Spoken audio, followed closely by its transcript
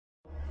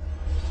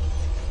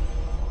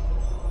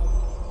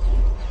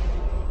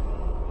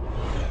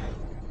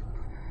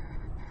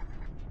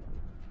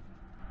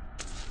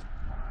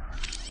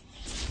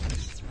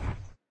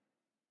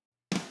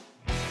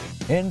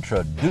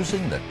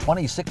Introducing the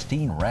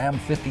 2016 Ram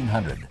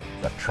 1500,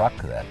 the truck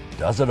that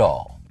does it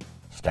all.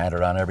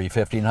 Standard on every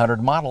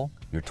 1500 model,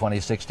 your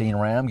 2016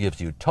 Ram gives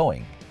you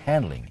towing,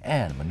 handling,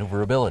 and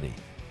maneuverability.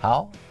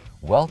 How?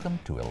 Welcome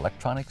to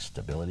electronic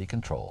stability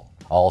control.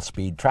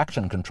 All-speed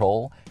traction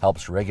control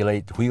helps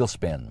regulate wheel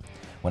spin.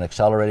 When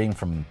accelerating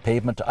from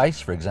pavement to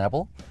ice, for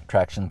example,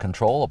 traction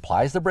control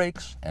applies the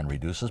brakes and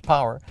reduces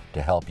power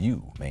to help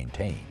you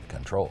maintain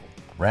control.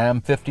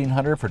 Ram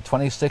 1500 for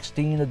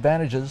 2016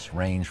 advantages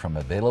range from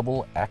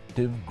available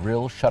active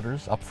grille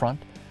shutters up front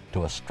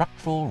to a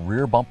structural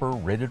rear bumper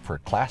rated for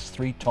Class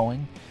 3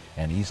 towing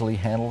and easily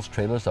handles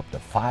trailers up to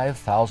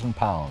 5,000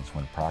 pounds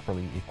when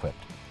properly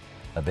equipped.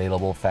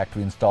 Available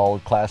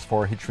factory-installed Class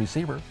 4 hitch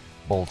receiver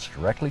bolts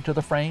directly to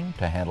the frame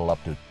to handle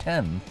up to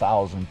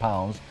 10,000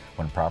 pounds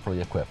when properly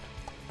equipped.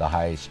 The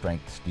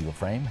high-strength steel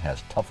frame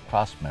has tough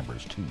cross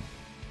members too.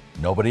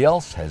 Nobody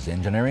else has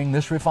engineering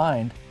this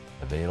refined.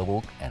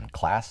 Available and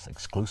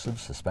class-exclusive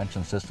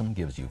suspension system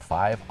gives you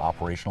 5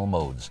 operational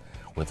modes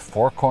with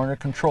 4-corner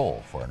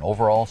control for an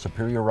overall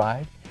superior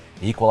ride,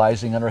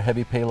 equalizing under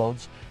heavy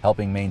payloads,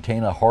 helping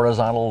maintain a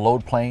horizontal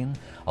load plane,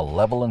 a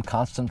level and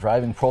constant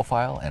driving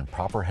profile, and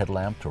proper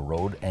headlamp to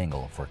road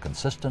angle for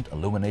consistent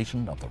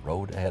illumination of the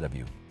road ahead of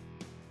you.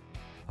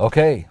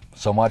 Okay,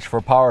 so much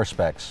for power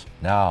specs.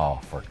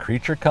 Now for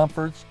creature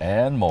comforts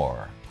and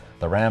more.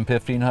 The Ram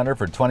 1500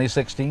 for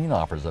 2016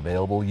 offers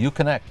available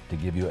Uconnect to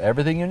give you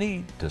everything you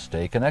need to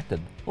stay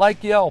connected,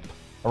 like Yelp.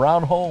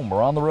 Around home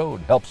or on the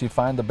road helps you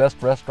find the best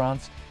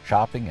restaurants,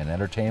 shopping, and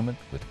entertainment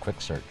with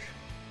quick search.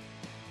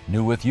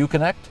 New with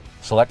Uconnect,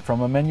 select from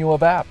a menu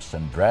of apps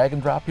and drag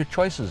and drop your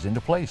choices into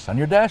place on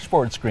your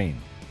dashboard screen.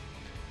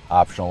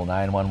 Optional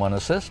 911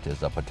 Assist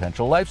is a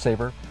potential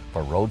lifesaver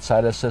for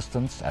roadside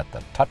assistance at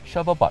the touch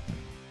of a button.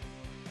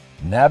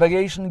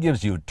 Navigation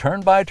gives you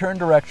turn-by-turn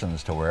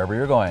directions to wherever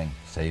you're going,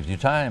 saves you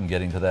time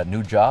getting to that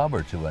new job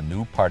or to a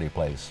new party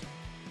place.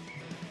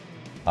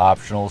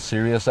 Optional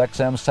Sirius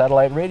XM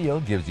satellite radio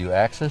gives you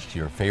access to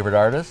your favorite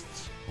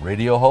artists,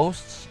 radio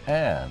hosts,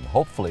 and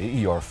hopefully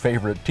your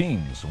favorite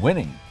teams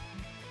winning.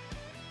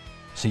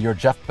 See your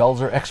Jeff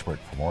Belzer expert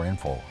for more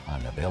info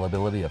on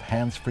availability of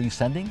hands-free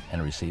sending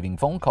and receiving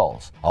phone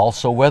calls.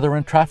 Also weather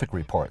and traffic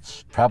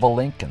reports, Travel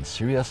Link, and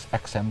Sirius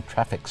XM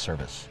traffic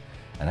service.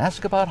 And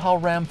ask about how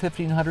Ram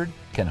 1500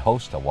 can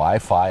host a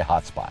Wi-Fi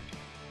hotspot.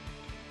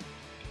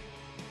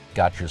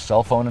 Got your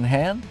cell phone in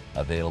hand?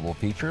 Available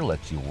feature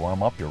lets you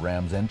warm up your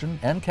Ram's engine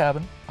and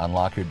cabin,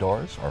 unlock your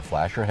doors, or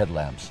flash your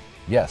headlamps.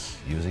 Yes,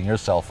 using your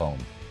cell phone.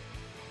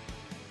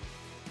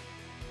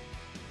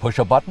 Push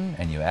a button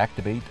and you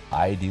activate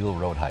ideal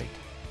road height.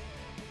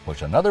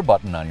 Push another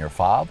button on your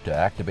fob to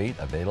activate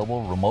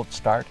available remote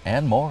start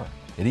and more.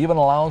 It even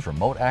allows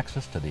remote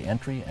access to the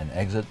entry and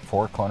exit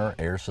 4-corner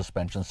air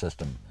suspension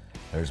system.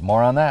 There's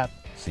more on that.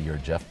 See your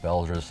Jeff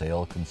Belzer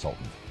sales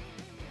consultant.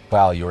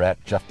 While you're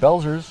at Jeff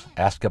Belzer's,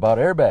 ask about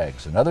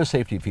airbags and other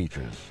safety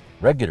features,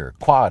 regular,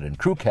 quad, and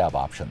crew cab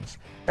options,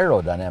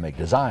 aerodynamic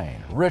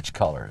design, rich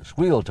colors,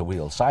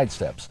 wheel-to-wheel side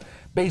steps,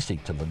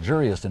 basic to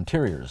luxurious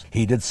interiors,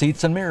 heated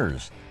seats and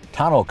mirrors,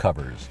 tonneau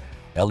covers,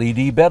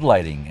 LED bed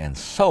lighting, and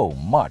so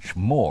much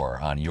more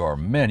on your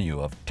menu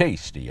of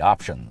tasty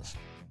options.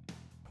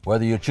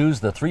 Whether you choose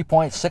the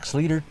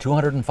 3.6-liter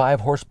 205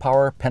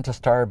 horsepower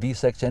PENTASTAR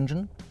V6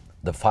 engine,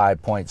 the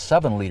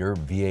 5.7-liter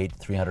V8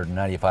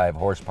 395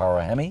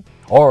 horsepower Hemi,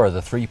 or the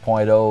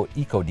 3.0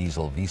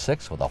 EcoDiesel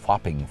V6 with a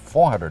whopping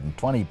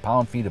 420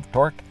 pound-feet of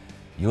torque,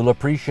 you'll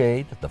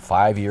appreciate the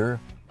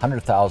 5-year,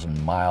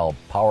 100,000-mile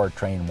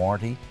powertrain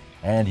warranty,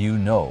 and you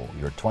know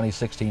your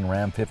 2016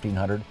 Ram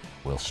 1500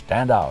 will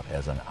stand out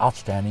as an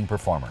outstanding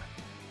performer.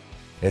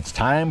 It's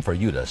time for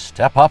you to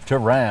step up to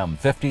Ram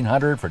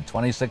 1500 for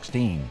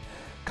 2016.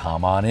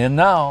 Come on in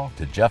now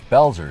to Jeff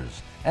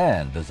Belzer's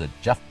and visit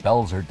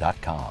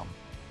jeffbelzer.com.